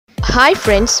Hi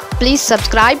friends, please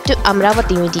subscribe to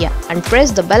Amaravathi Media and press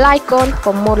the bell icon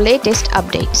for more latest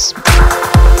updates.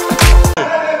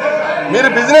 మీరు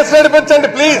business నడిపించండి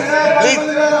please please.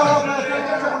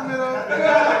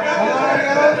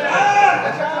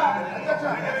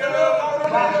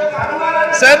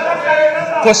 Sir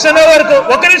question అవర్కు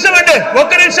ఒక్క నిమిషం అండి,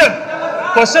 ఒక్క నిమిషం.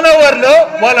 క్వశ్చన్ అవర్లో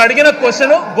వాళ్ళు అడిగిన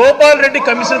క్వశ్చన్ గోపాల్ రెడ్డి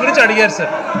కమిషన్ గురించి అడిగారు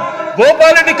సార్.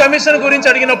 గోపాల్ రెడ్డి కమిషన్ గురించి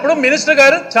అడిగినప్పుడు మినిస్టర్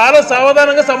గారు చాలా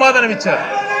సావధానంగా సమాధానం ఇచ్చారు.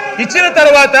 ఇచ్చిన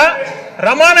తర్వాత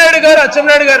రమానాయుడు గారు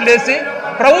అచ్చెన్నాయుడు గారు లేచి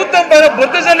ప్రభుత్వం పైన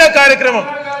బురద జల్లే కార్యక్రమం,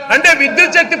 అంటే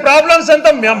విద్యుత్ శక్తి ప్రాబ్లమ్స్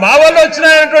అంతా మా వల్ల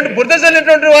వచ్చినాయటువంటి బురద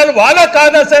జల్లేటువంటి వాళ్ళు వాళ్ళ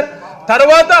కాదా సార్?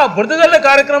 తర్వాత ఆ బురద జల్లే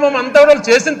కార్యక్రమం అంతా వాళ్ళు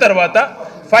చేసిన తర్వాత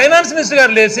ఫైనాన్స్ మినిస్టర్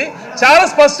గారు లేచి చాలా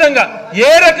స్పష్టంగా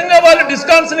ఏ రకంగా వాళ్ళు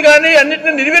డిస్కౌంట్స్ని కానీ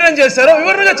అన్నింటినీ నిర్వీర్యం చేశారో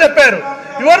వివరంగా చెప్పారు.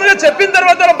 వివరంగా చెప్పిన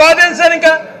తర్వాత వాళ్ళ బాధ ఏం సార్?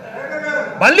 ఇంకా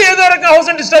మళ్ళీ ఏదో రకంగా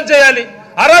హౌస్ని డిస్టర్బ్ చేయాలి,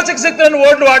 అరాచక శక్తులను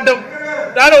ఓట్లు వాడడం,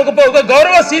 దాని ఒక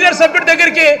గౌరవ సీనియర్ సభ్యుడి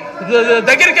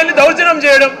దగ్గరికి వెళ్ళి దౌర్జన్యం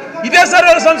చేయడం, ఇదే సార్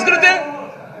వాళ్ళ సంస్కృతి?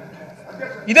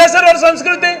 ఇదే సార్ వాళ్ళ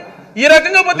సంస్కృతి? ఈ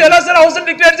రకంగా పోతే ఎలా సార్ హౌస్ని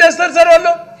డిక్లేర్ చేస్తారు సార్?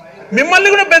 వాళ్ళు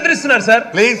మిమ్మల్ని కూడా బెదిరిస్తున్నారు సార్.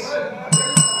 ప్లీజ్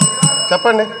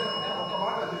చెప్పండి.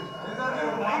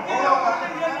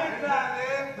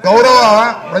 గౌరవ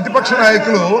ప్రతిపక్ష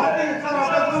నాయకులు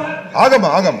ఆగమ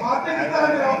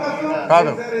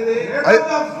కాదు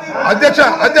అధ్యక్ష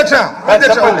అధ్యక్ష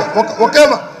అధ్యక్ష ఒకే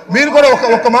మీరు కూడా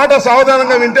ఒక్క మాట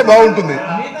సావధానంగా వింటే బాగుంటుంది.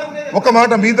 ఒక మాట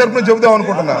మీ తరపున చెబుదాం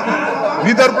అనుకుంటున్నా,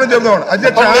 మీ తరపున చెబుదాం.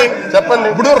 అధ్యక్ష చెప్పండి.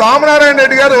 ఇప్పుడు రామనారాయణ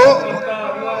రెడ్డి గారు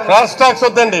క్రాస్ టాక్స్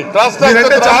వద్దండి, క్రాస్ టాక్స్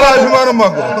అంటే చాలా అభిమానం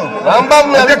మాకు.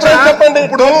 అధ్యక్ష చెప్పండి.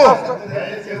 ఇప్పుడు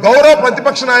గౌరవ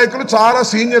ప్రతిపక్ష నాయకులు చాలా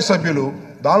సీనియర్ సభ్యులు,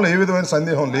 దానిలో ఏ విధమైన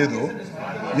సందేహం లేదు.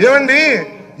 ఏమండి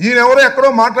ఈయన ఎవరో ఎక్కడో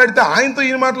మాట్లాడితే ఆయనతో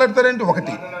ఈయన మాట్లాడతారేంటి?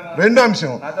 ఒకటి. రెండో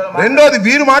అంశం, రెండోది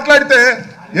వీరు మాట్లాడితే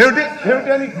ఏమిటి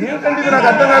ఏమిటండి ఇది నాకు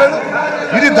అర్థం కాలేదు.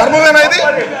 ఇది ధర్మమేనా? ఇది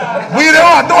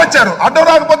వీరేమో అడ్డం వచ్చారు, అడ్డం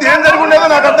రాకపోతే ఏం జరుగుండేదో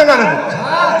నాకు అర్థం కాలేదు.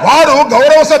 వారు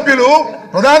గౌరవ సభ్యులు,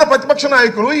 ప్రధాన ప్రతిపక్ష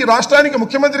నాయకులు, ఈ రాష్ట్రానికి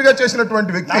ముఖ్యమంత్రిగా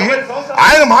చేసినటువంటి వ్యక్తి,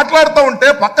 ఆయన మాట్లాడుతూ ఉంటే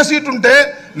పక్క సీట్ ఉంటే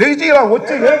లేచి ఇలా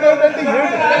వచ్చి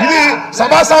ఇది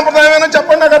సభా సాంప్రదాయమేనా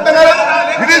చెప్పండి, నాకు అర్థం కాలేదు.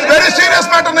 It is very serious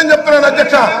matter నేను చెప్తున్నాను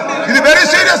అధ్యక్ష, ఇది వెరీ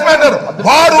సీరియస్ మ్యాటర్.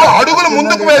 వారు అడుగులు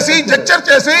ముందుకు వేసి జెక్చర్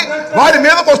చేసి వారి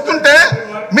మీదకి వస్తుంటే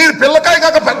మీరు పిల్లకాయ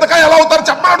కాక పెద్దకాయ ఎలా అవుతారు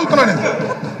చెప్పని అడుగుతున్నాను నేను.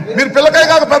 మీరు పిల్లకాయ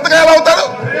కాక పెద్దకాయ ఎలా అవుతారు?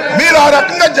 మీరు ఆ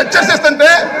రకంగా జడ్జెస్ చేస్తుంటే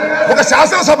ఒక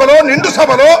శాసనసభలో నిండు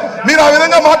సభలో మీరు ఆ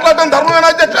విధంగా మాట్లాడటం ధర్మమేనా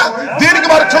అధ్యక్ష? దీనికి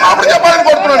వారు క్షమాపణ చెప్పాలని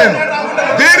కోరుతున్నాను నేను.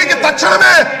 దీనికి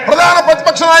తక్షణమే ప్రధాన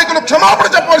ప్రతిపక్ష నాయకులు క్షమాపణ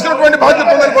చెప్పవలసినటువంటి బాధ్యత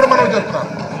ఉందని కూడా మనం చేస్తున్నాం.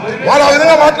 వారు ఆ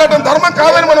విధంగా మాట్లాడటం ధర్మం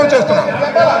కాదని మనం చేస్తున్నాం.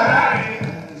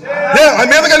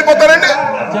 మీదకి వెళ్ళిపోతారండి,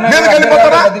 మీదకి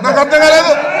వెళ్ళిపోతారా? నాకు అర్థం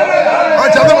కాలేదు.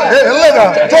 వెళ్ళలేదా?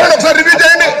 చూడండి ఒకసారి రివ్యూ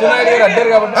చేయండి.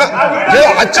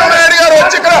 అచ్చెన్నాయుడు గారు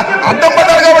వచ్చి ఇక్కడ అడ్డం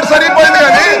పడ్డారు కాబట్టి సరిపోయింది,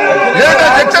 కానీ ఏంటో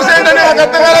జడ్జెస్ ఏంటని నాకు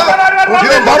అర్థం కాలేదు.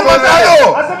 ఇది ధర్మం కాదు,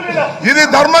 ఇది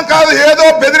ధర్మం కాదు. ఏదో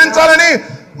బెదిరించాలని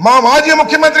మా మాజీ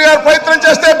ముఖ్యమంత్రి గారు ప్రయత్నం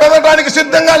చేస్తే బెదరడానికి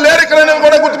సిద్ధంగా లేరు ఇక్కడ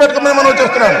కూడా గుర్తుపెట్టుకోమని మనం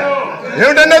చేస్తున్నాను.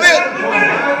 ఏమిటండి అది?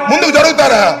 ముందుకు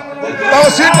జరుగుతారా?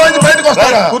 సీట్లో నుంచి బయటకు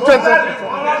వస్తారా? కూర్చోండి సార్.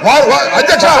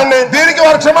 అధ్యక్ష దీనికి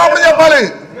వారు క్షమాపణ చెప్పాలి.